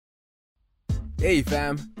Hey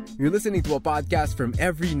fam, you're listening to a podcast from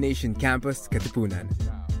Every Nation Campus, Katipunan.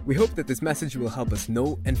 We hope that this message will help us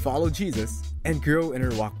know and follow Jesus and grow in our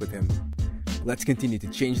walk with Him. Let's continue to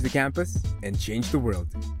change the campus and change the world.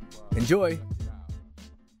 Enjoy!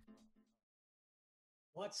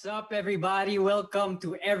 What's up, everybody? Welcome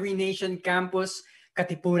to Every Nation Campus,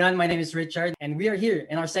 Katipunan. My name is Richard, and we are here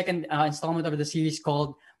in our second installment of the series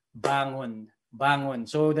called Bangon. Bangon.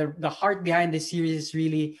 So the heart behind this series is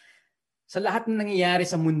really sa lahat ng nangyayari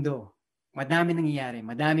sa mundo. Madaming nangyayari,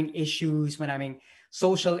 madaming issues, madaming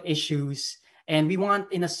social issues, and we want,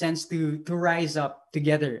 in a sense, to rise up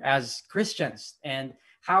together as Christians. And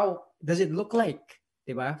how does it look like,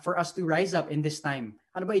 diba, for us to rise up in this time?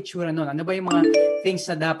 Ano ba itsura nun? Ano ba yung mga things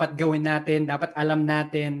na dapat gawin natin, dapat alam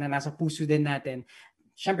natin, na nasa puso din natin?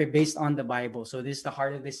 Siyempre, based on the Bible. So this is the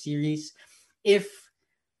heart of this series. If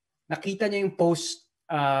nakita niyo yung post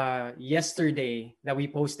yesterday that we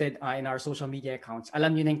posted in our social media accounts,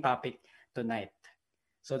 alam niyo na yung topic tonight.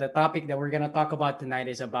 So the topic that we're gonna talk about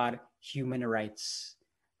tonight is about human rights.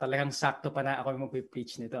 Talagang sakto pa na ako yung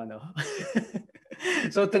mag-preach nito, ano?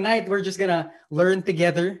 So tonight, we're just gonna learn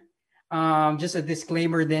together. Just a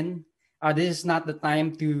disclaimer then, this is not the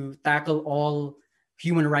time to tackle all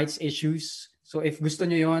human rights issues. So if gusto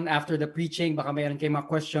nyo yon after the preaching, baka mayroon kayong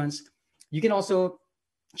mga questions, you can also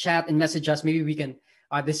chat and message us. Maybe we can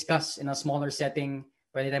discuss in a smaller setting.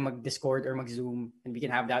 Pwede tayo mag-Discord or mag-Zoom, and we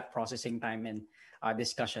can have that processing time and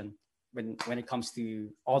discussion when it comes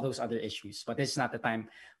to all those other issues. But this is not the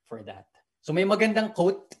time for that. So may magandang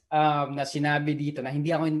quote na sinabi dito na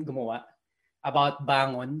hindi ako gumawa about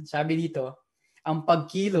bangon. Sabi dito, ang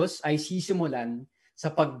pagkilos ay sisimulan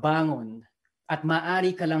sa pagbangon at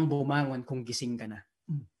maaari ka lang bumangon kung gising ka na.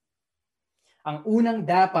 Ang unang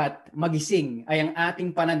dapat magising ay ang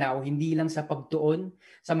ating pananaw hindi lang sa pagtuon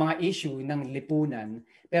sa mga issue ng lipunan,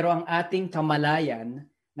 pero ang ating kamalayan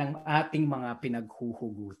ng ating mga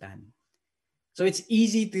pinaghuhugutan. So it's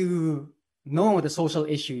easy to know the social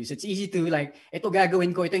issues. It's easy to ito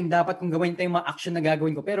gagawin ko, ito yung dapat kong gawin, ito yung mga action na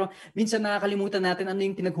gagawin ko. Pero minsan nakakalimutan natin ano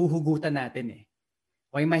yung pinaghuhugutan natin eh.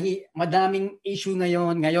 Okay, madaming issue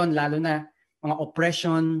ngayon lalo na mga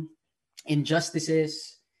oppression,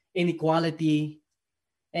 injustices, inequality,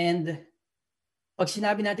 and pag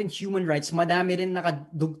sinabi natin human rights, madami rin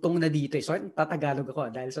nakadugtong na dito. So, tatagalog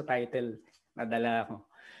ako dahil sa title, nadala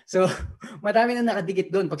ako. So, madami na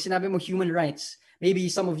nakadikit doon. Pag sinabi mo human rights,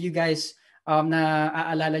 maybe some of you guys na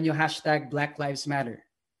aalala nyo hashtag Black Lives Matter.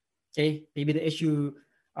 Okay? Maybe the issue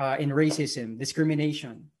in racism,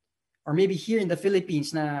 discrimination. Or maybe here in the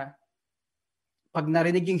Philippines na pag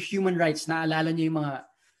narinig yung human rights, naaalala nyo yung mga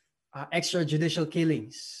extrajudicial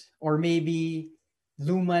killings, or maybe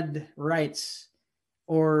lumad rights,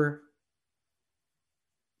 or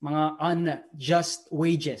mga unjust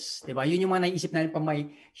wages. Diba? Yun yung mga naisip natin pa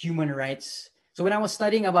may human rights. So when I was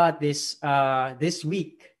studying about this this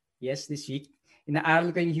week,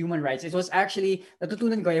 inaaral ko yung human rights. It was actually,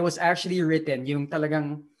 natutunan ko, it was actually written, yung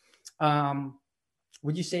talagang,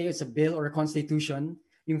 would you say it's a bill or a constitution?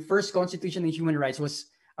 Yung first constitution ng human rights was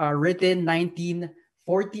written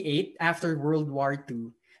 1948 after World War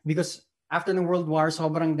II. Because after ng World War,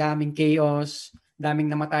 sobrang daming chaos, daming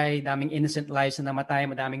namatay, daming innocent lives na namatay,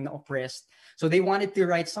 madaming na-oppressed. So they wanted to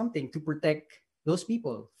write something to protect those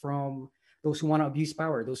people from those who want to abuse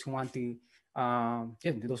power, those who want to,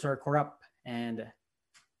 those who are corrupt. And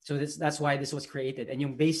so that's why this was created. And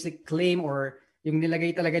yung basic claim or yung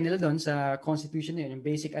nilagay talaga nila doon sa constitution na yun, yung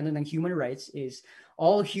basic ng human rights is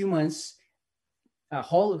all human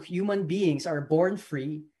beings are born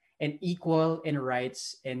free and equal in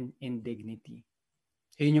rights and in dignity.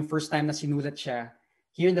 So yun yung first time na sinulat siya.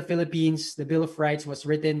 Here in the Philippines, the Bill of Rights was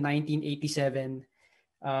written 1987.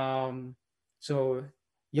 So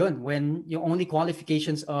yun, when yung only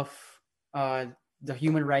qualifications of the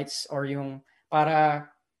human rights or yung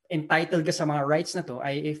para entitled ka sa mga rights na to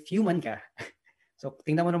ay if human ka. So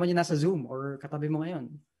tingnan mo naman yung nasa Zoom or katabi mo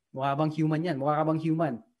ngayon. Mukha bang human yan? Mukha ka bang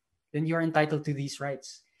human? Then you're entitled to these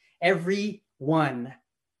rights. Everyone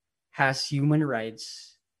has human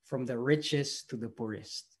rights from the richest to the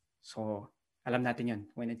poorest. So, alam natin yun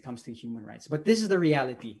when it comes to human rights. But this is the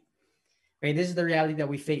reality. Okay, this is the reality that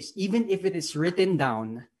we face. Even if it is written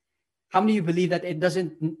down, how many of you believe that it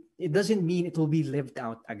doesn't mean it will be lived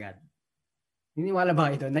out agad? Niniwala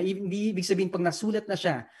ba ito? Na hindi ibig sabihin pag nasulat na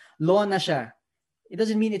siya, law na siya, it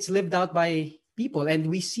doesn't mean it's lived out by people, and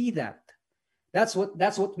we see that. That's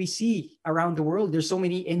what we see around the world. There's so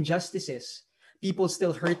many injustices. People still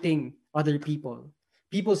hurting other people.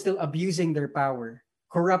 People still abusing their power.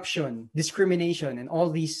 Corruption, discrimination, and all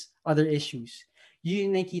these other issues. Yun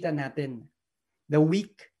yung nakikita natin. The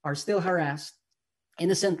weak are still harassed.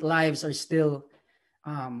 Innocent lives are still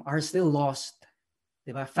lost.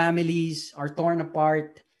 Diba? Families are torn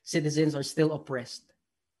apart. Citizens are still oppressed.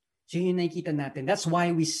 So yun yung nakikita natin. That's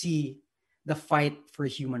why we see the fight for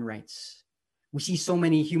human rights. We see so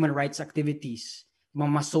many human rights activities,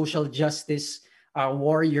 mga social justice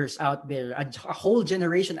warriors out there, a whole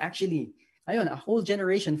generation actually. Ayun, a whole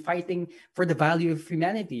generation fighting for the value of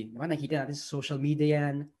humanity. Diba? Nakita natin sa social media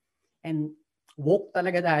yan. And woke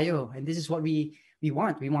talaga tayo. And this is what we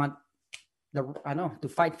want. We want to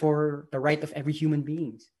fight for the right of every human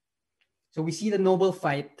being. So we see the noble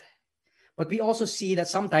fight, but we also see that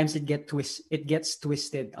sometimes it gets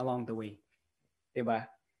twisted along the way. Diba?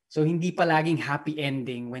 So hindi palaging happy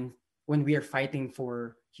ending when we are fighting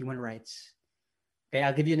for human rights. Okay,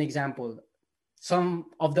 I'll give you an example. Some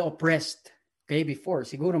of the oppressed, okay, before,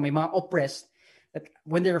 siguro may mga oppressed that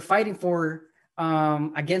when they're fighting for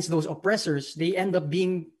against those oppressors, they end up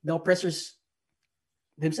being the oppressors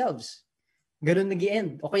themselves. Ganun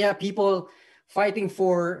nag-i-end. O kaya people fighting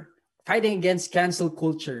against cancel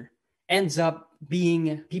culture ends up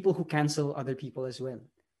being people who cancel other people as well.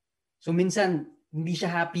 So minsan, hindi siya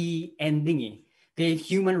happy ending eh. Okay,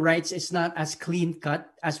 human rights is not as clean cut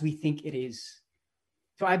as we think it is.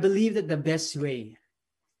 So I believe that the best way,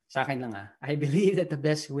 sa akin lang I believe that the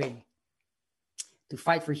best way to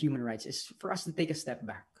fight for human rights is for us to take a step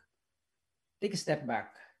back. Take a step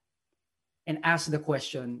back and ask the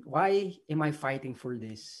question, why am I fighting for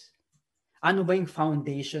this? Ano ba yung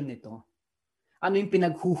foundation nito? Ano yung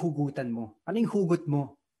pinaghuhugutan mo? Ano yung hugot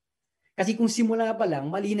mo? Kasi kung simula pa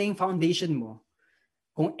lang, mali na yung foundation mo,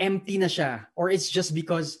 kung empty na siya, or it's just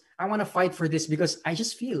because I want to fight for this because I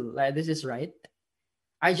just feel like this is right.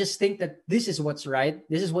 I just think that this is what's right.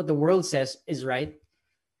 This is what the world says is right.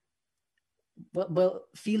 But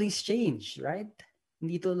feelings change, right?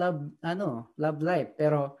 Hindi to love life.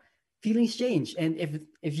 Pero feelings change. And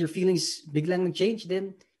if your feelings biglang change,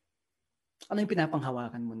 then ano yung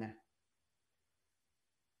pinapanghawakan mo na?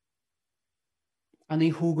 Ano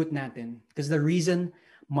yung hugot natin? Because the reason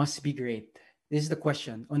must be great. This is the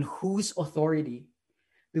question. On whose authority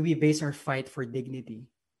do we base our fight for dignity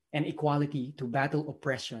and equality to battle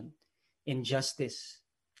oppression, injustice,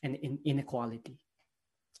 and inequality?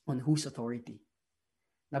 On whose authority?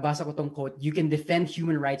 Nabasa ko tong quote, you can defend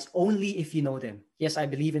human rights only if you know them. Yes, I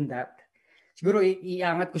believe in that. Siguro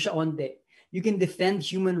iangat ko siya onde. You can defend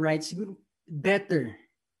human rights siguro better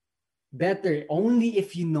only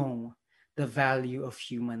if you know the value of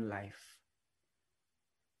human life.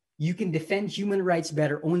 You can defend human rights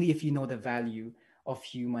better only if you know the value of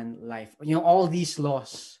human life. You know, all these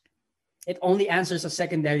laws, it only answers the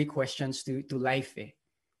secondary questions to life.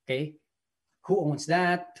 Okay? Who owns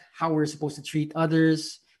that? How we're supposed to treat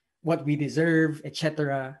others, what we deserve,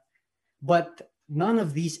 etc. But none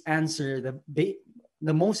of these answer the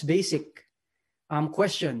most basic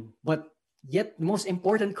question, but yet the most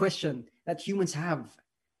important question that humans have.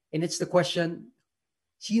 And it's the question,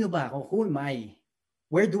 sino ba ako? Who am I?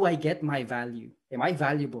 Where do I get my value? Am I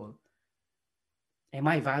valuable? Am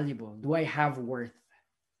I valuable? Do I have worth?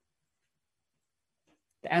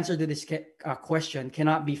 The answer to this question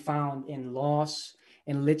cannot be found in laws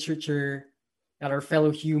and literature that our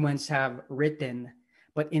fellow humans have written,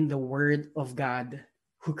 but in the Word of God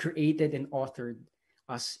who created and authored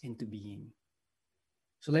us into being.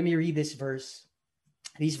 So let me read these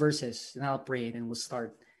verses, and I'll pray, and we'll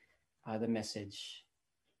start the message.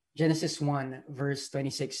 Genesis 1, verse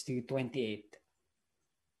 26 to 28.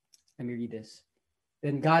 Let me read this.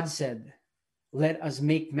 Then God said, let us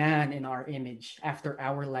make man in our image, after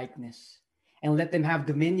our likeness, and let them have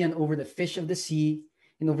dominion over the fish of the sea,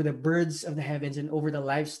 and over the birds of the heavens, and over the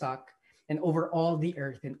livestock, and over all the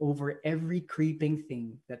earth, and over every creeping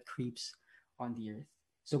thing that creeps on the earth.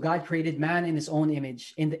 So God created man in his own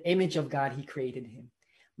image. In the image of God, he created him.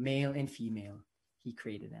 Male and female, he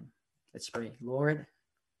created them. Let's pray. Lord,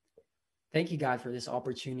 thank you, God, for this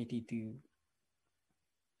opportunity to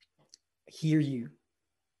hear you,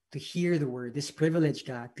 to hear the word, this privilege,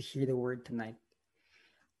 God, to hear the word tonight.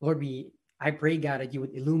 Lord, I pray, God, that you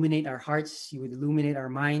would illuminate our hearts, you would illuminate our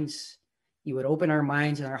minds, you would open our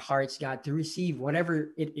minds and our hearts, God, to receive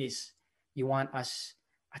whatever it is you want us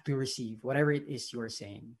to receive, whatever it is you are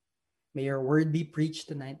saying. May your word be preached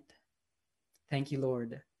tonight. Thank you,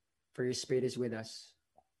 Lord, for your spirit is with us,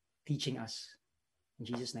 teaching us. In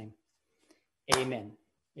Jesus' name, amen.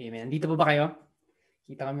 Amen. Dito po ba kayo?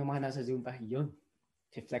 Kita kami mga nasa Zoom pa. Yun.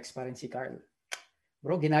 Si Flex pa rin si Carl.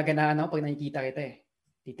 Bro, ginaganaan ako pag nakikita kita eh.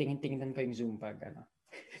 Titingin-tinginan ko yung Zoom pag ano.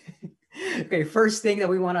 Okay, first thing that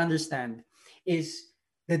we want to understand is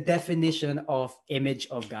the definition of image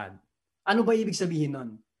of God. Ano ba ibig sabihin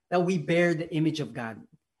nun? that we bear the image of God.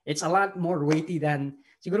 It's a lot more weighty than,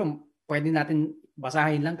 siguro, pwede natin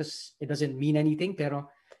basahin lang because it doesn't mean anything,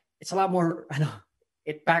 pero it's a lot more,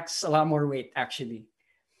 it packs a lot more weight actually.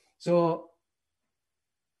 So,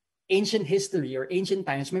 ancient history or ancient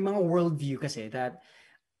times, may mga worldview kasi that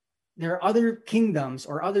there are other kingdoms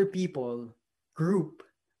or other people, group,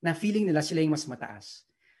 na feeling nila sila yung mas mataas.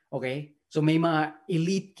 Okay? So may mga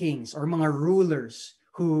elite kings or mga rulers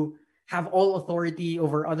who have all authority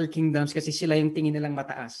over other kingdoms kasi sila yung tingin nilang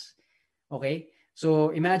mataas. Okay?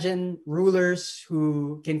 So imagine rulers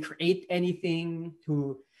who can create anything,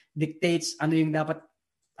 who dictates ano yung dapat,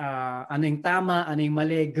 ano yung tama, ano yung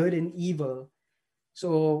mali, good and evil.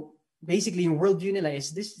 So basically yung worldview nila is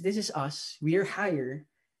this is us, we are higher,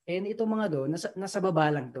 and ito mga do, nasa baba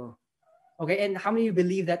lang to. Okay, and how many of you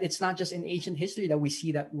believe that it's not just in ancient history that we see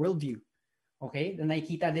that worldview? Okay, na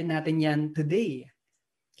nakikita din natin yan today.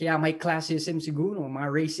 Kaya may classism siguro, mga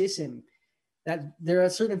racism, that there are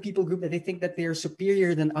certain people group that they think that they're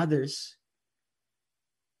superior than others.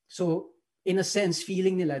 So, in a sense,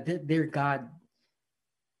 feeling nila that they're God,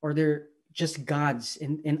 or they're just gods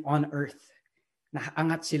in on earth.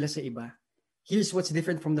 Naangat sila sa iba. Here's what's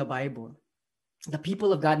different from the Bible. The people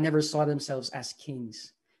of God never saw themselves as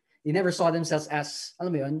kings. They never saw themselves as,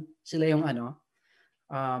 alam mo yun, sila yung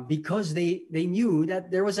because they knew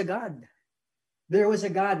that there was a God. There was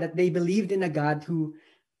a God, that they believed in a God who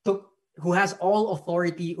has all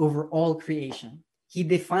authority over all creation.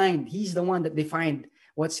 He's the one that defined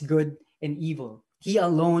what's good and evil. He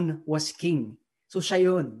alone was king. So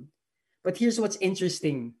siya yun. But here's what's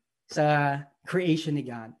interesting sa creation ni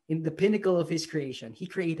God. In the pinnacle of his creation, he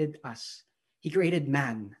created us. He created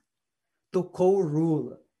man to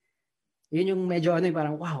co-rule. Yun yung medyo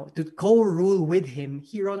parang wow, to co-rule with him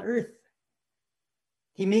here on earth.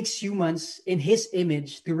 He makes humans in his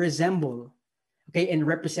image to resemble, okay, and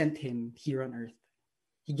represent him here on earth.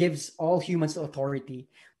 He gives all humans the authority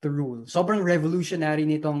to rule. Sobrang revolutionary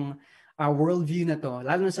nitong worldview na to,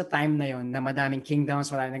 lalo na sa time na yon na madaming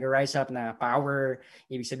kingdoms, madaming nag-rise up na power,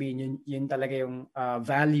 ibig sabihin yun talaga yung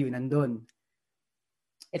value nandun.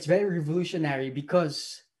 It's very revolutionary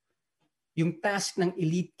because yung task ng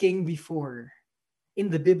elite king before, in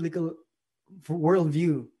the biblical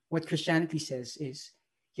worldview, what Christianity says is,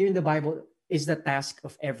 here in the Bible, is the task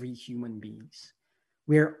of every human beings.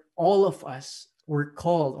 Where all of us were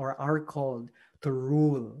called or are called to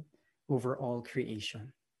rule over all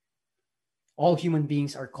creation. All human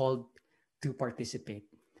beings are called to participate.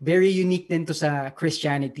 Very unique din to sa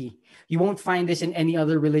Christianity. You won't find this in any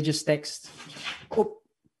other religious text. Oh,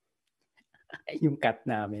 yung cat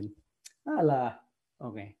namin. Ala.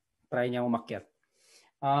 Okay. Try niya umakyat.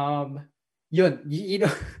 Yun. You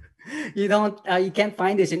can't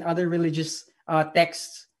find this in other religious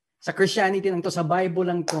texts. Sa Christianity lang to, sa Bible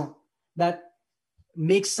lang to, that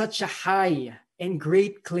makes such a high and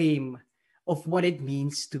great claim of what it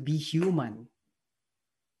means to be human.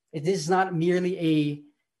 It is not merely a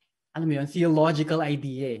theological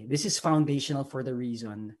idea. This is foundational for the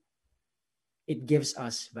reason it gives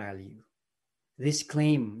us value. This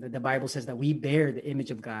claim that the Bible says that we bear the image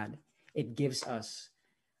of God, it gives us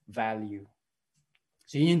value.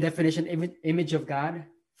 So yun yung definition, image of God.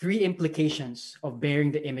 3 implications of bearing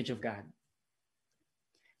the image of God.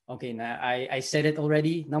 Okay, now I said it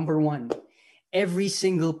already. Number 1, every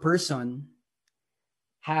single person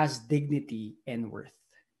has dignity and worth.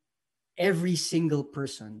 Every single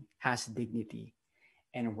person has dignity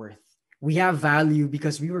and worth. We have value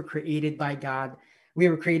because we were created by God. We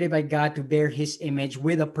were created by God to bear his image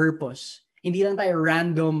with a purpose. Hindi lang tayo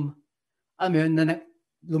random, na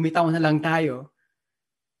lumitaw na lang tayo.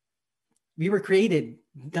 We were created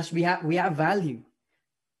because we have value.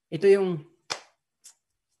 Ito yung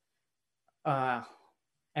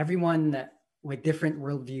everyone with different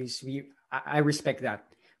worldviews. I respect that.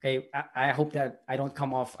 Okay, I hope that I don't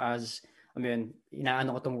come off as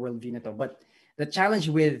inaano ko tong worldview na to. But the challenge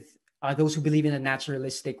with those who believe in a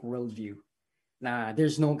naturalistic worldview, na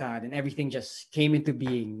there's no God and everything just came into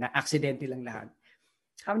being, na accidentally lang lahat.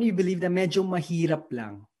 How many of you believe na medyo mahirap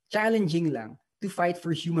lang, challenging lang to fight for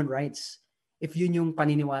human rights if yun yung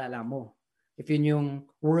paniniwala mo, if yun yung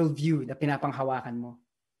worldview na pinapanghawakan mo?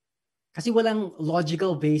 Kasi walang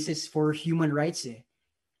logical basis for human rights eh.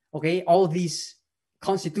 Okay? All these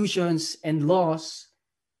constitutions and laws,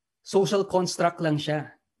 social construct lang siya.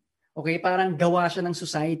 Okay? Parang gawa siya ng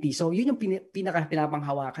society. So yun yung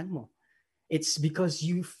pinapanghawakan mo. It's because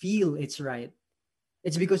you feel it's right.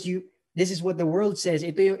 It's because this is what the world says.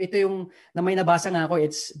 Ito yung na may nabasa nga ako,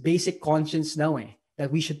 it's basic conscience now eh,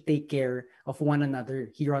 that we should take care of one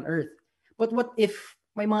another here on earth. But what if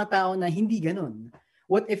may mga tao na hindi ganun?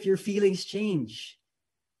 What if your feelings change?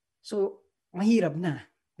 So, mahirap na.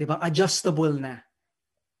 Diba? Adjustable na.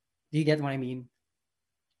 Do you get what I mean?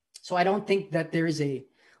 So I don't think that there is a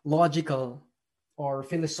logical or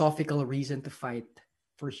philosophical reason to fight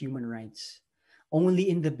for human rights.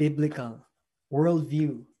 Only in the biblical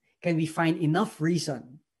worldview can we find enough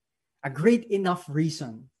reason, a great enough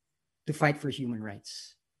reason to fight for human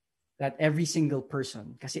rights. That every single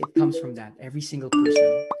person, kasi it comes from that, every single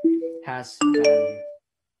person has value.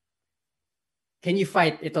 Can you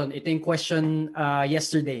fight? Ito yung question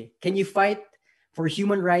yesterday. Can you fight for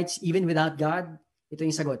human rights even without God? Ito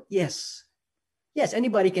yung sagot. Yes. Yes,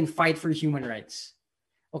 anybody can fight for human rights.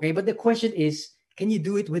 Okay, but the question is, can you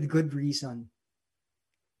do it with good reason?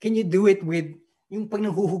 Can you do it with, yung pag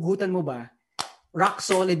nanghuhugutan mo ba, rock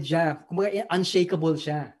solid siya, kumbaga unshakable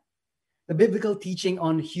siya. The biblical teaching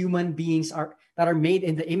on human beings that are made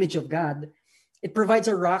in the image of God, it provides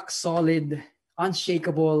a rock solid,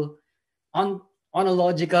 unshakable,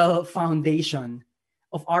 ontological foundation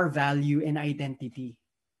of our value and identity.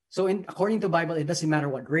 So according to the Bible, it doesn't matter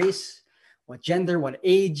what race, what gender, what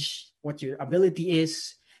age, what your ability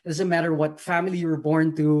is. It doesn't matter what family you were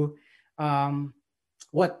born to,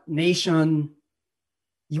 what nation.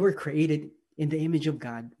 You were created in the image of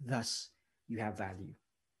God. Thus, you have value.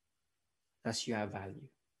 Thus, you have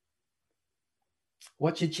value.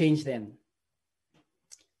 What should change then?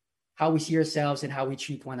 How we see ourselves and how we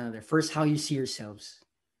treat one another. First, how you see yourselves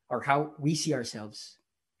or how we see ourselves.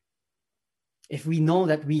 If we know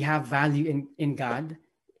that we have value in God,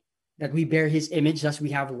 that we bear His image, thus we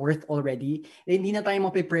have worth already, then hindi na tayo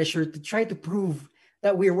mapipressure to try to prove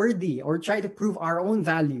that we're worthy or try to prove our own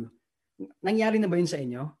value. Nangyari na ba yun sa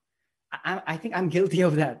inyo? I think I'm guilty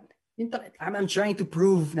of that. I'm trying to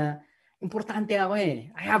prove na importante ako eh.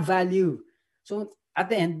 I have value. So at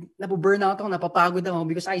the end, napo-burnout ako, napapagod ako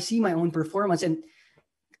because I see my own performance and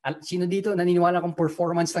sino dito naniniwala kung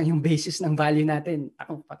performance lang yung basis ng value natin?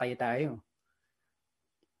 Ako, patay tayo.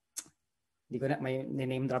 Hindi ko na, may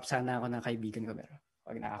name drop sana ako ng kaibigan ko, pero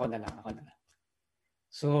ako na lang.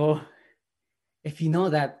 So, if you know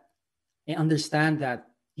that and understand that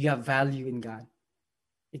you have value in God,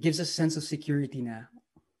 it gives us a sense of security na,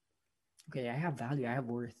 okay, I have value, I have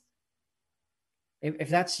worth. If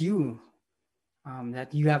that's you,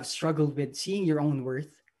 that you have struggled with seeing your own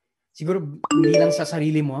worth, siguro hindi lang sa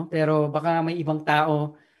sarili mo, pero baka may ibang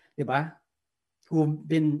tao, di ba, who've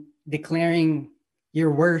been declaring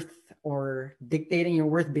your worth or dictating your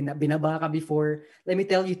worth, binaba ka before. Let me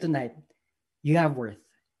tell you tonight, you have worth,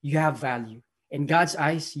 you have value. In God's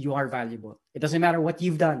eyes, you are valuable. It doesn't matter what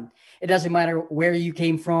you've done. It doesn't matter where you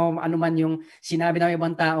came from, ano man yung sinabi ng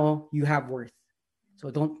ibang tao, you have worth. So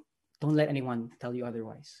don't let anyone tell you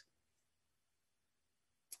otherwise.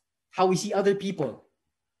 How we see other people.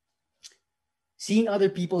 Seeing other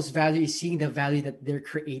people's value is seeing the value that their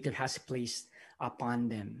Creator has placed upon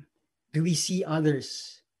them. Do we see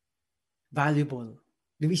others valuable?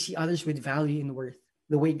 Do we see others with value and worth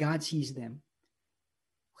the way God sees them?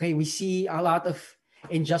 Okay, we see a lot of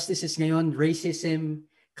injustices ngayon, racism,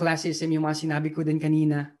 classism, yung mga sinabi ko din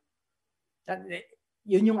kanina.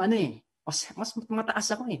 Yun yung ano eh, mas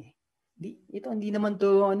mataas ako eh. Hindi naman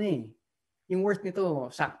to ano eh. Yung worth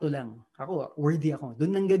nito, sakto lang. Ako, worthy ako.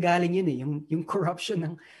 Doon nanggagaling yun eh, yung corruption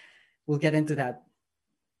ng, we'll get into that.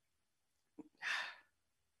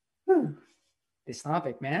 This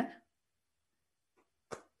topic, man.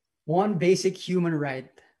 One basic human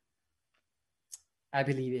right, I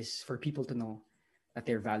believe, is for people to know that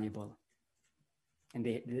they're valuable and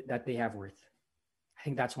that they have worth. I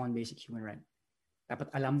think that's one basic human right.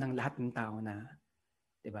 Dapat alam ng lahat ng tao na,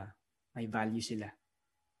 di ba, may value sila.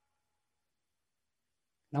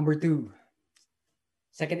 Number 2,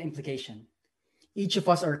 second implication. Each of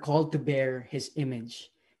us are called to bear His image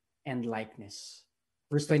and likeness.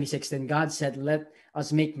 Verse 26, then God said, let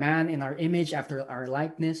us make man in our image after our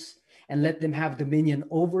likeness, and let them have dominion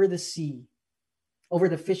over the sea, over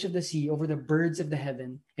the fish of the sea, over the birds of the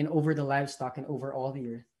heaven, and over the livestock, and over all the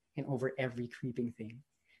earth, and over every creeping thing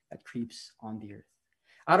that creeps on the earth.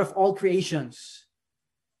 Out of all creations,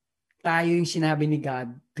 tayo yung sinabi ni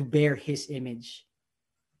God to bear His image.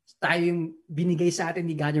 Tayo yung binigay sa atin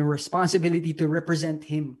ni God yung responsibility to represent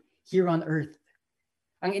Him here on earth.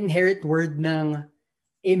 Ang inherent word ng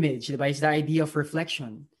image, diba, is the idea of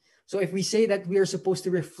reflection. So if we say that we are supposed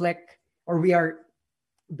to reflect or we are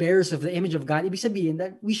bearers of the image of God, ibig sabihin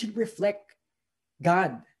that we should reflect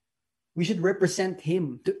God. We should represent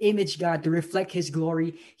Him, to image God, to reflect His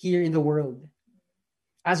glory here in the world.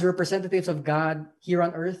 As representatives of God here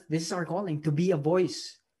on earth, this is our calling, to be a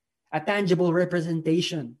voice, a tangible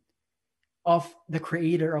representation of the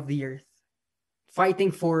Creator of the earth.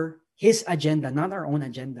 fighting for His agenda, not our own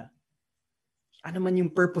agenda. Ano man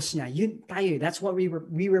yung purpose niya, yun tayo. That's what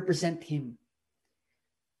we represent Him.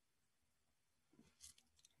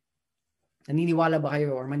 Naniniwala ba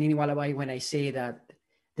kayo or maniniwala ba kayo when I say that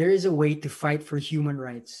there is a way to fight for human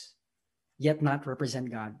rights yet not represent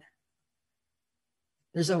God?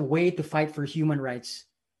 There's a way to fight for human rights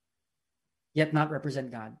yet not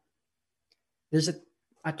represent God. There's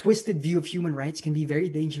a twisted view of human rights can be very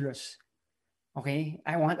dangerous. Okay?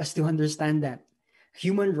 I want us to understand that.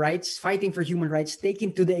 Human rights, fighting for human rights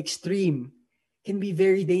taken to the extreme can be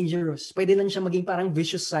very dangerous. Pwede lang siya maging parang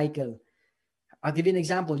vicious cycle. I'll give you an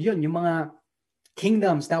example. Yun, yung mga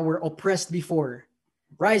kingdoms that were oppressed before,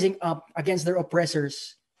 rising up against their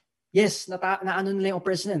oppressors. Yes, naano nila yung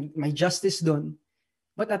oppression. May justice doon.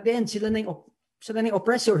 But at the end, sila na yung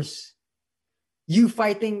oppressors. You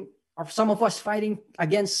fighting, or some of us fighting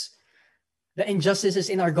against the injustices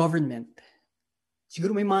in our government.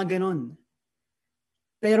 Siguro may mga ganon.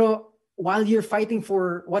 Pero while you're fighting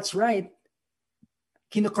for what's right,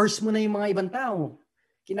 kinukurse mo na yung mga ibang tao.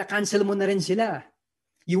 Kinakancel mo na rin sila.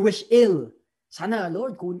 You wish ill. Sana,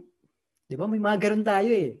 Lord, di ba may mga ganon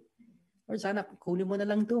tayo eh. Lord, sana kunin mo na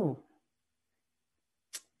lang to.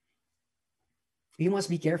 We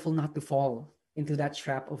must be careful not to fall into that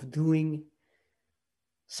trap of doing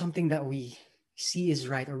something that we see is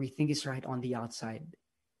right or we think is right on the outside.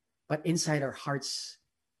 But inside our hearts,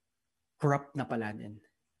 corrupt na pala din.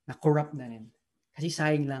 Na-corrupt na rin. Kasi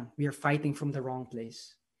sayang lang, we are fighting from the wrong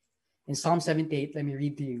place. In Psalm 78, let me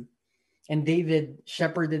read to you. And David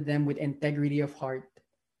shepherded them with integrity of heart.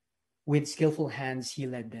 With skillful hands, he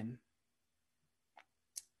led them.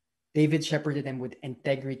 David shepherded them with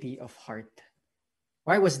integrity of heart.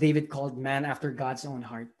 Why was David called man after God's own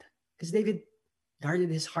heart? Because David guarded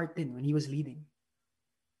his heart in when he was leading.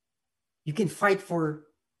 You can fight for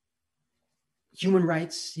human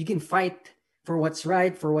rights. You can fight for what's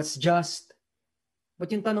right, for what's just.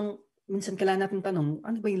 But yung tanong, minsan kailangan natin tanong,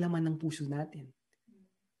 ano ba yung laman ng puso natin?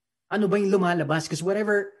 Ano ba yung lumalabas? Because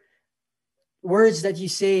whatever words that you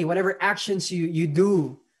say, whatever actions you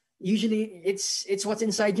do, usually it's what's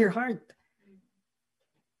inside your heart.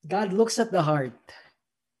 God looks at the heart.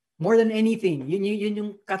 More than anything, yun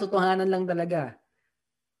yung katotohanan lang talaga.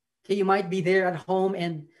 Okay, you might be there at home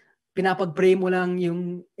and pinapag-pray mo lang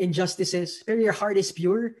yung injustices, pero your heart is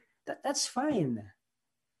pure, that's fine.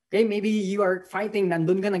 Okay, maybe you are fighting,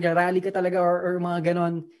 nandun ka, nag-rally ka talaga or mga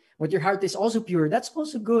ganon, but your heart is also pure, that's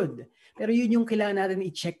also good. Pero yun yung kailangan natin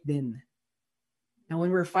i-check din. Now,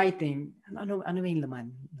 when we're fighting, ano yung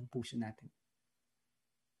laman ng puso natin?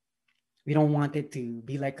 We don't want it to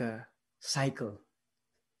be like a cycle.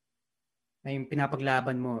 Na yung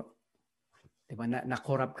pinapaglaban mo, diba,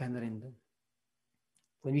 na-corrupt ka na rin doon.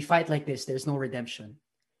 When we fight like this, there's no redemption.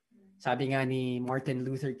 Sabi nga ni Martin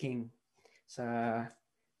Luther King sa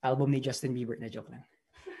album ni Justin Bieber, na joke lang.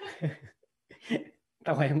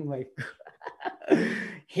 Tawa yung wife ko.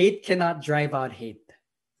 Hate cannot drive out hate.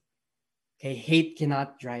 Okay, hate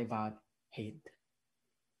cannot drive out hate.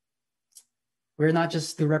 We're not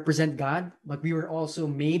just to represent God, but we were also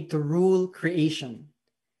made to rule creation.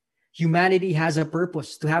 Humanity has a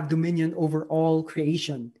purpose to have dominion over all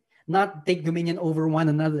creation, not take dominion over one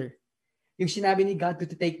another. Yung sinabi ni God to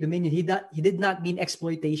take dominion, He did not mean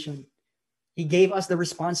exploitation. He gave us the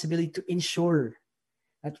responsibility to ensure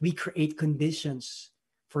that we create conditions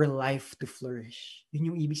for life to flourish.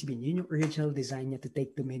 Yun yung ibig sabihin. Yun yung original design niya to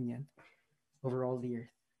take dominion over all the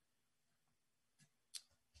earth.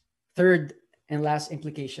 Third and last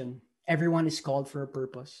implication, everyone is called for a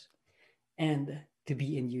purpose and to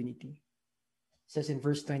be in unity. It says in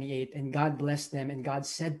verse 28, and God blessed them, and God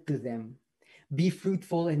said to them, be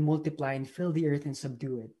fruitful and multiply and fill the earth and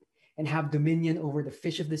subdue it, and have dominion over the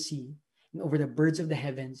fish of the sea, and over the birds of the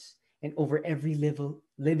heavens, and over every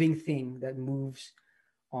living thing that moves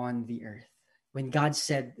on the earth. When God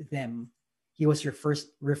said them, He was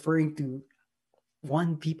referring to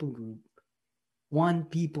one people group, one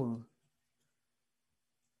people.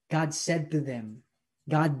 God said to them,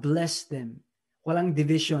 God blessed them. Walang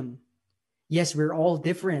division. Yes, we're all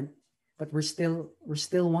different, but we're still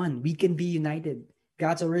one. We can be united.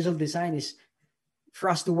 God's original design is for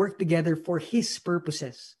us to work together for His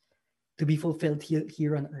purposes to be fulfilled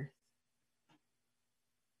here on earth.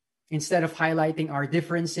 Instead of highlighting our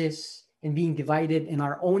differences and being divided in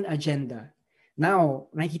our own agenda, now,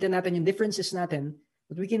 nakikita natin yung differences natin,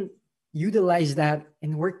 but we can utilize that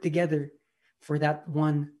and work together for that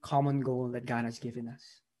one common goal that God has given us.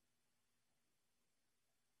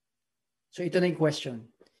 So ito na yung question.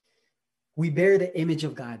 We bear the image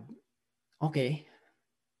of God. Okay.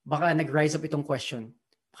 Baka nag-rise up itong question.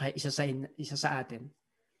 kaya isa sa atin,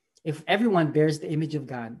 if everyone bears the image of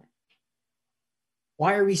God,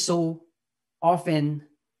 why are we so often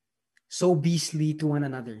so beastly to one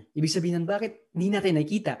another? Ibig sabihin, bakit hindi natin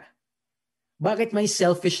nakita? Bakit may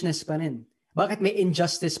selfishness pa rin? Bakit may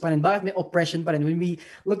injustice pa rin? Bakit may oppression pa rin? When we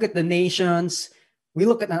look at the nations, we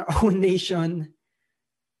look at our own nation,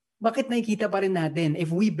 bakit nakikita pa rin natin?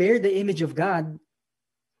 If we bear the image of God,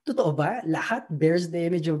 totoo ba? Lahat bears the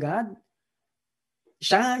image of God?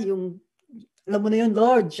 Siya, yung, alam mo na yun,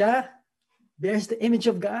 Lord, siya bears the image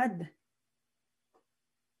of God.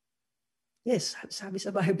 Yes, sabi sa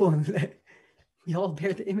Bible, we all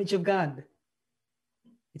bear the image of God.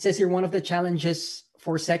 It says here, one of the challenges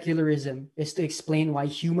for secularism is to explain why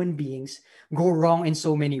human beings go wrong in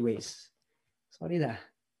so many ways. Sorry da.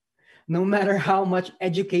 No matter how much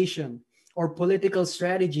education or political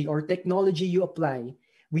strategy or technology you apply,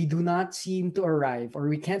 we do not seem to arrive, or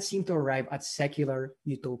we can't seem to arrive at secular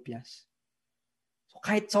utopias. So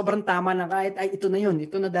kahit sobrang tama na, kahit ay ito na yun,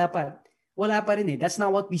 ito na dapat, wala pa rin eh. That's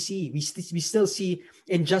not what we see. We still see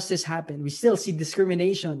injustice happen. We still see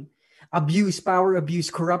discrimination, abuse, power abuse,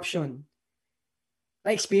 corruption.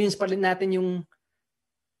 Na-experience pa rin natin yung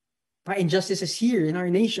injustices here in our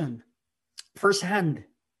nation, firsthand.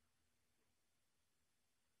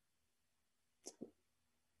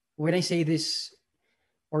 When I say this,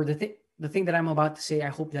 or the thing that I'm about to say, I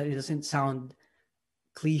hope that it doesn't sound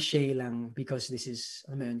cliche lang because this is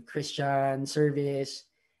Christian service.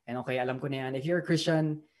 And okay, alam ko na yan. If you're a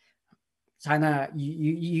Christian, sana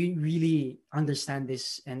you really understand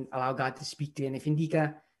this and allow God to speak to you. And if hindi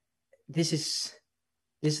ka, this is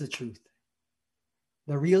the truth.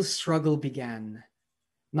 The real struggle began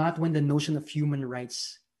not when the notion of human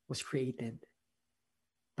rights was created,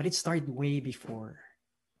 but it started way before.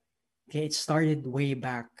 Okay, it started way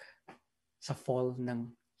back sa fall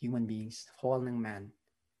ng human beings, fall ng man.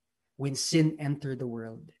 When sin entered the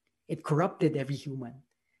world, it corrupted every human.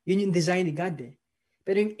 Yun yung design ni God eh.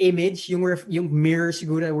 Pero yung image, yung mirror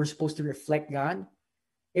siguro that we're supposed to reflect God,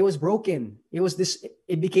 it was broken.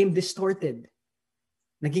 It became distorted.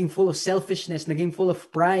 Naging full of selfishness, naging full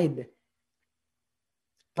of pride.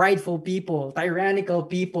 Prideful people, tyrannical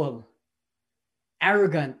people,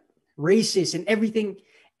 arrogant, racist, and everything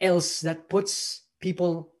else that puts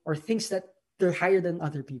people or thinks that they're higher than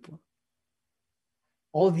other people.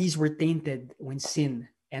 All these were tainted when sin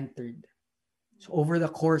entered. So over the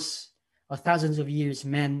course of thousands of years,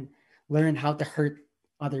 men learned how to hurt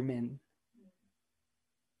other men.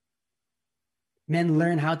 Men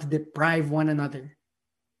learned how to deprive one another,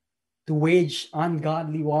 to wage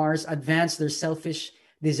ungodly wars, advance their selfish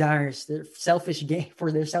desires, their selfish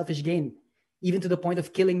gain, even to the point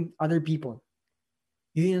of killing other people.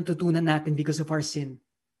 Yun yung natutunan natin because of our sin.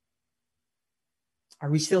 Are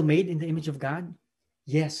we still made in the image of God?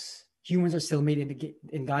 Yes, humans are still made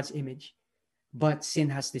in God's image, but sin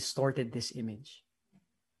has distorted this image.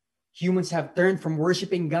 Humans have turned from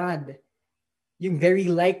worshiping God, yung very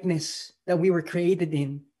likeness that we were created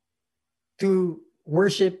in, to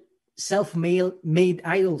worship self-made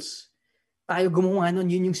idols. Tayo gumawa nun,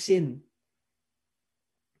 yun yung sin.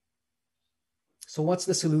 So what's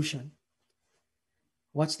the solution?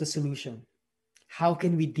 What's the solution? How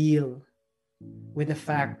can we deal with the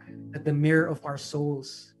fact that the mirror of our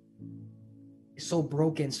souls is so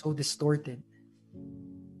broken, so distorted,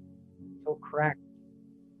 so cracked?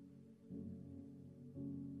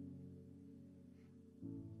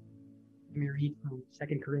 Let me read from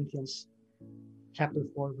 2 Corinthians chapter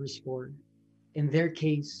 4, verse 4. In their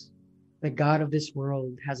case, the God of this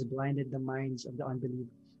world has blinded the minds of the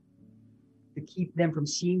unbelievers to keep them from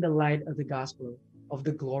seeing the light of the gospel of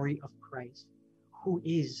the glory of Christ, who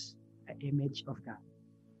is the image of God.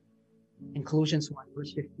 In Colossians 1,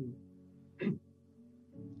 verse 15,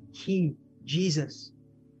 He, Jesus,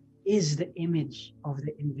 is the image of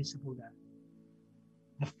the invisible God,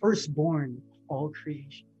 the firstborn of all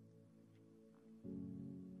creation.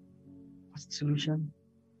 What's the solution?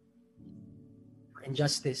 For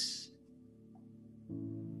injustice,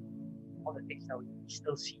 all the things that we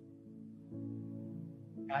still see,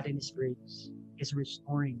 God in His grace is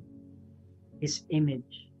restoring His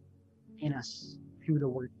image in us through the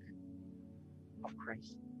work of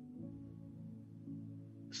Christ.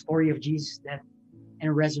 The story of Jesus' death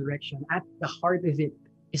and resurrection, at the heart of it,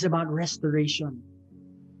 is about restoration.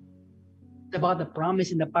 It's about the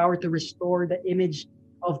promise and the power to restore the image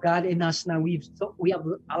of God in us. Now we have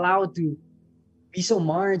allowed to be so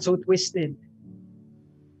marred, so twisted.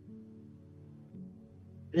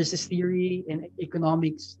 There's this theory in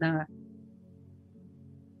economics na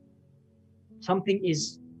something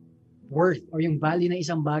is worth, or yung value ng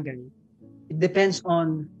isang bagay It depends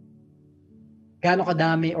on gaano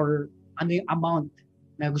kadami or ano yung amount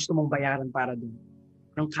na gusto mong bayaran para dun.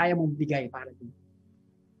 Anong kaya mong bigay para dun.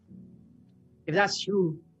 If that's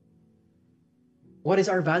true, what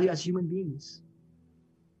is our value as human beings?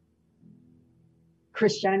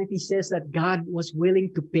 Christianity says that God was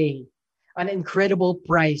willing to pay an incredible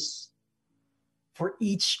price for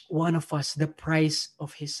each one of us, the price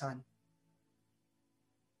of His Son.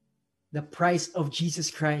 The price of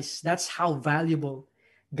Jesus Christ. That's how valuable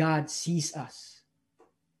God sees us.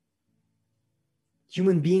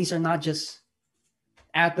 Human beings are not just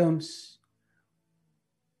atoms.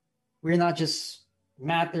 We're not just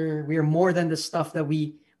matter. We are more than the stuff that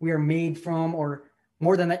we are made from, or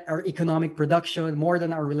more than our economic production, more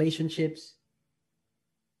than our relationships,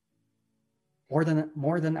 more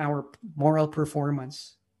than our moral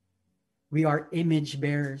performance. We are image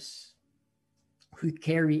bearers who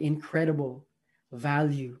carry incredible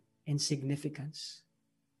value and significance.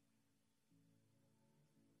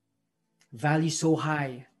 Value so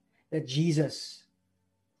high that Jesus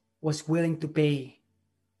was willing to pay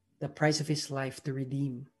the price of His life to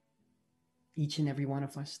redeem each and every one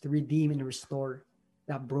of us, to redeem and restore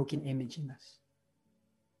that broken image in us.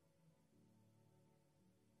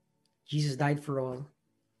 Jesus died for all.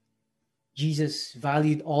 Jesus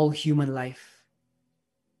valued all human life.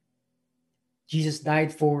 Jesus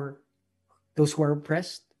died for those who are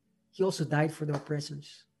oppressed. He also died for the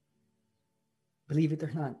oppressors. Believe it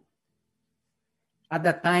or not. At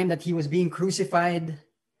that time that He was being crucified,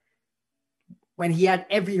 when He had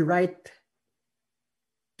every right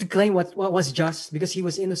to claim what was just because He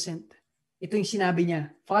was innocent, ito yung sinabi niya,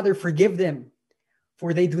 Father, forgive them,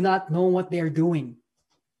 for they do not know what they are doing.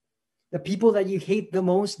 The people that you hate the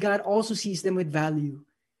most, God also sees them with value.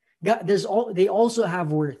 God, they also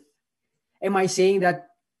have worth. Am I saying that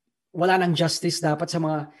wala nang justice dapat sa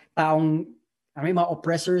mga taong, mga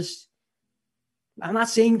oppressors? I'm not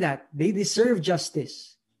saying that. They deserve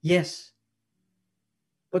justice. Yes.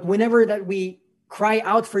 But whenever that we cry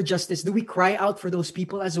out for justice, do we cry out for those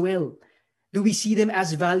people as well? Do we see them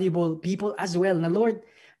as valuable people as well? Na Lord,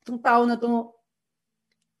 itong tao na to,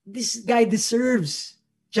 this guy deserves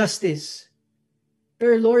justice.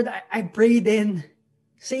 Pero Lord, I pray then,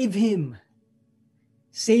 save him.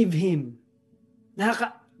 Save him.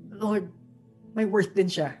 Lord, may worth din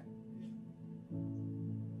siya.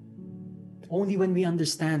 Only when we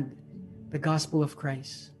understand the gospel of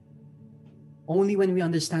Christ. Only when we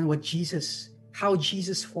understand how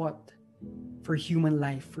Jesus fought for human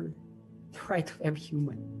life, for the right of every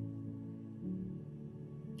human.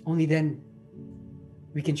 Only then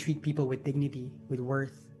we can treat people with dignity, with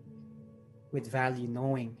worth, with value,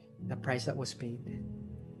 knowing the price that was paid.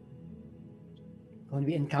 When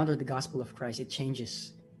we encounter the gospel of Christ, it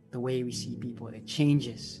changes the way we see people. It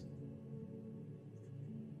changes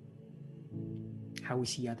how we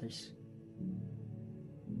see others.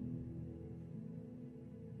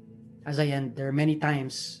 As I end, there are many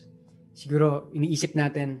times, siguro iniisip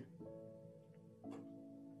natin,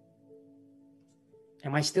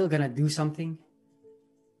 am I still gonna do something?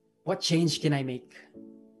 What change can I make?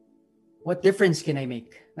 What difference can I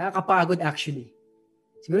make? Nakakapagod actually.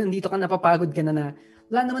 Siguro nandito ka napapagod ka na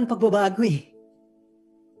wala naman pagbabago eh.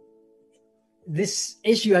 This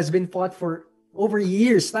issue has been fought for over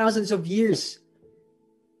years, thousands of years.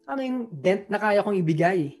 Ano yung dent na kaya kong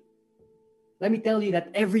ibigay? Let me tell you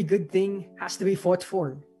that every good thing has to be fought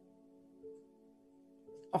for.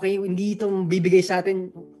 Okay, hindi itong bibigay sa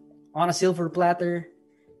atin on a silver platter.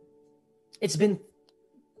 It's been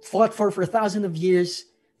fought for thousands of years.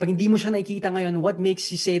 Pag hindi mo siya nakikita ngayon, what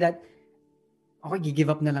makes you say that, okay, give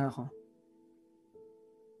up na lang ako?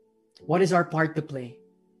 What is our part to play?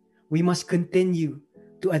 We must continue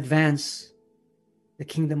to advance the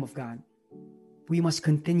kingdom of God. We must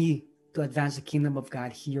continue to advance the kingdom of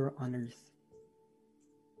God here on earth.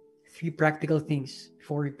 3 practical things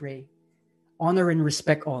before we pray. Honor and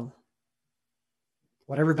respect all.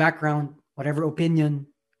 Whatever background, whatever opinion,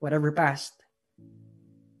 whatever past,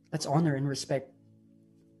 let's honor and respect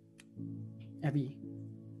every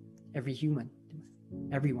human,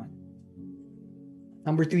 everyone.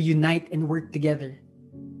 Number 2, unite and work together,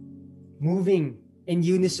 moving in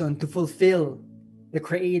unison to fulfill the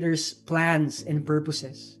Creator's plans and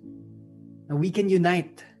purposes. Now we can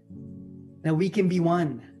unite. Now we can be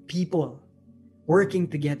one people working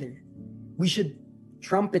together. We should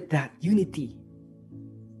trumpet that unity.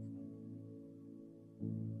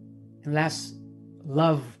 And last,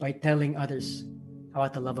 love by telling others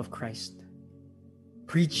about the love of Christ.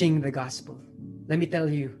 Preaching the gospel. Let me tell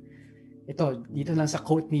you, dito lang sa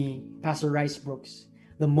quote ni Pastor Rice Brooks,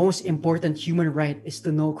 the most important human right is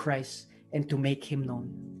to know Christ and to make Him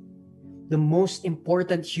known. The most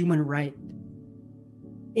important human right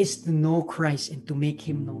is to know Christ and to make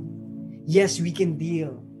Him known. Yes, we can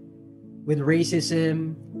deal with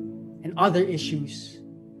racism and other issues,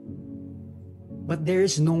 but there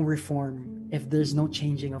is no reform if there's no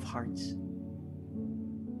changing of hearts.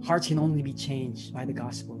 Hearts can only be changed by the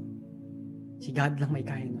gospel. Si God lang may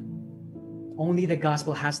kaya nun. Only the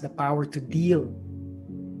gospel has the power to deal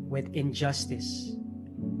with injustice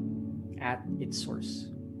at its source.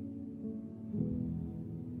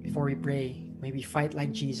 Before we pray, may we fight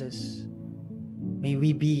like Jesus. May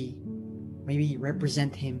we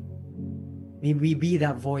represent Him. May we be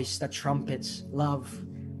that voice that trumpets love,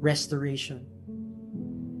 restoration,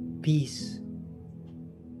 peace.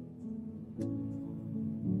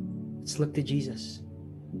 Let's look to Jesus.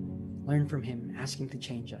 Learn from Him. Ask Him to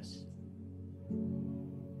change us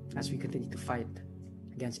as we continue to fight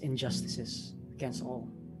against injustices, against all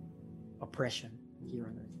oppression here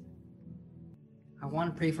on earth. I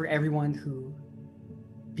want to pray for everyone who,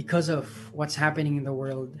 because of what's happening in the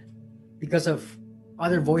world, because of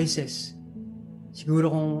other voices,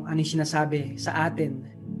 siguro kung ano yung sinasabi sa atin,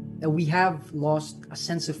 that we have lost a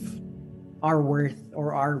sense of our worth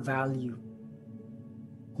or our value.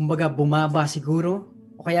 Kumbaga, bumaba siguro,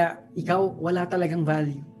 o kaya ikaw, wala talagang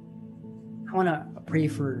value. I want to pray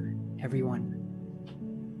for everyone.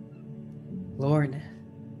 Lord,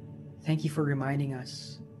 thank You for reminding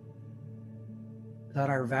us that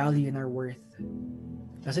our value and our worth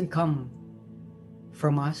doesn't come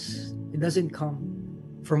from us. It doesn't come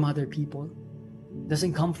from other people. It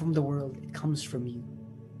doesn't come from the world. It comes from You.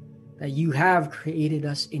 That You have created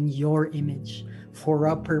us in Your image for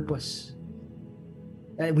a purpose.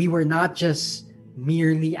 That we were not just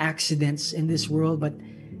merely accidents in this world, but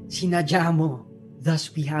sinadya Mo,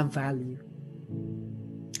 thus we have value.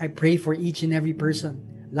 I pray for each and every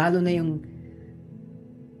person, lalo na yung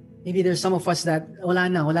maybe there's some of us that wala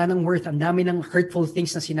nang worth. Ang dami ng hurtful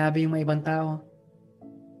things na sinabi yung mga ibang tao.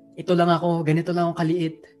 Ito lang ako, ganito lang ako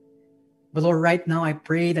kaliit. But Lord, right now, I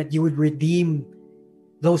pray that You would redeem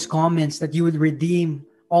those comments, that You would redeem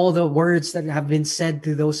all the words that have been said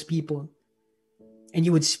to those people. And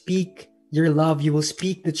You would speak Your love. You will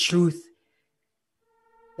speak the truth.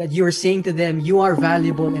 That You are saying to them, you are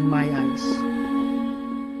valuable in my eyes.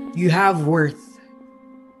 You have worth.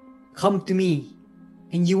 Come to me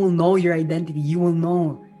and you will know your identity. You will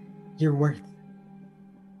know your worth.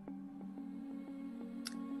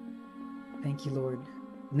 Thank you, Lord.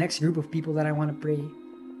 Next group of people that I want to pray.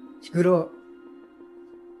 Siguro,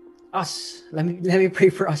 us. Let me pray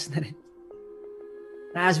for us na rin.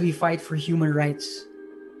 As we fight for human rights,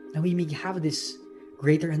 that we may have this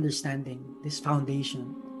greater understanding, this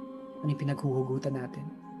foundation, ano yung pinaghuhugutan natin.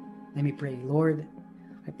 Let me pray. Lord,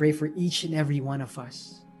 I pray for each and every one of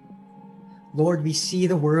us. Lord, we see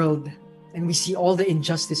the world and we see all the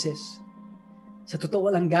injustices. Sa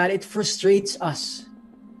totoo lang, God, it frustrates us.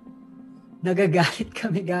 Nagagalit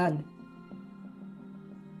kami, God.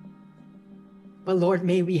 But Lord,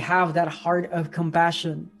 may we have that heart of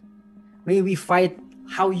compassion. May we fight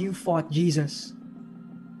how You fought, Jesus.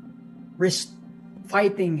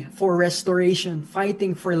 Fighting for restoration,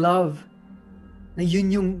 fighting for love. Na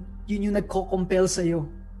yun yung nagko-compel sa'yo.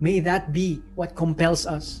 May that be what compels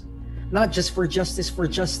us. Not just for justice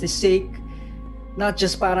sake. Not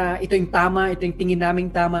just para ito yung tama, ito yung tingin naming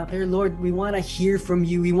tama. Pero Lord, we want to hear from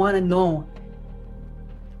You. We want to know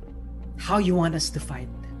how You want us to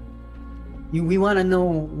fight. We want to know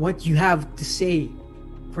what You have to say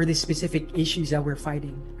for the specific issues that we're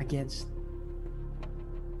fighting against.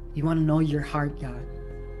 We want to know Your heart, God.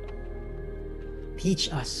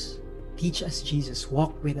 Teach us, Jesus.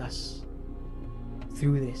 Walk with us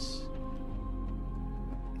through this.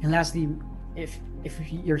 And lastly, if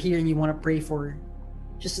you're here and you want to pray for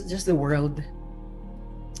just the world,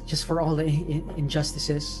 just for all the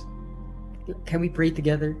injustices, can we pray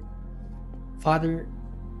together? Father,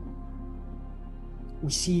 we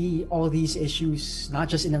see all these issues, not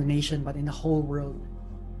just in our nation, but in the whole world.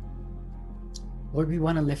 Lord, we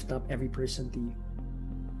want to lift up every person to You.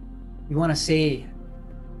 We want to say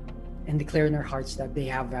and declare in our hearts that they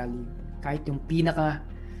have value. Kahit yung pinaka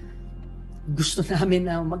gusto namin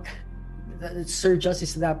na serve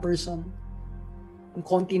justice to that person. Kung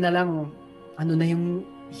konti na lang, ano na yung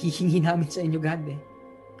hihingi namin sa inyo, God eh.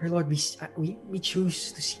 Pero Lord, we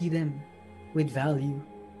choose to see them with value.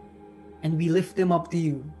 And we lift them up to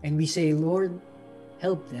You. And we say, Lord,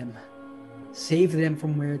 help them. Save them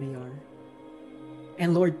from where they are.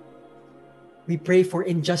 And Lord, we pray for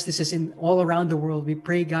injustices in all around the world. We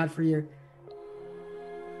pray, God, for Your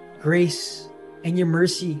grace and Your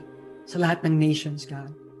mercy sa lahat ng nations,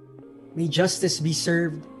 God. May justice be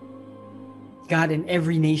served, God, in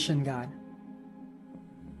every nation, God.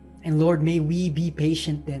 And Lord, may we be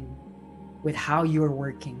patient then with how you are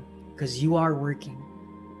working, because you are working.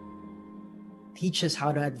 Teach us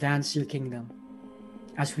how to advance your kingdom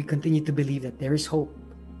as we continue to believe that there is hope.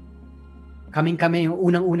 Kami yung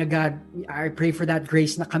unang-una, God, I pray for that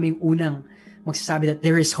grace na kaming unang magsasabi that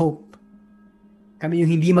there is hope. Kami yung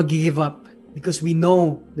hindi mag-give up because we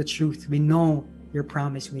know the truth. We know your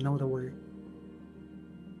promise. We know the word.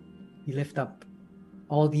 We lift up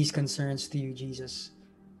all these concerns to you, Jesus,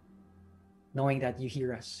 knowing that you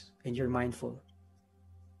hear us and you're mindful.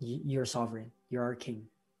 You're sovereign. You're our King.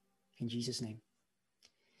 In Jesus' name.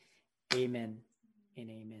 Amen and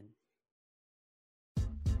amen.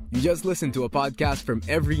 You just listened to a podcast from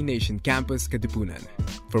Every Nation Campus Katipunan.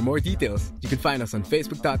 For more details, you can find us on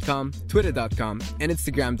Facebook.com, Twitter.com, and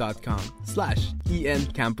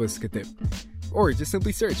Instagram.com/ENCampusKatip. Or just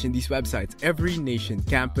simply search in these websites Every Nation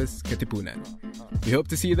Campus Katipunan. We hope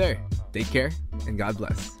to see you there. Take care and God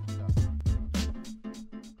bless.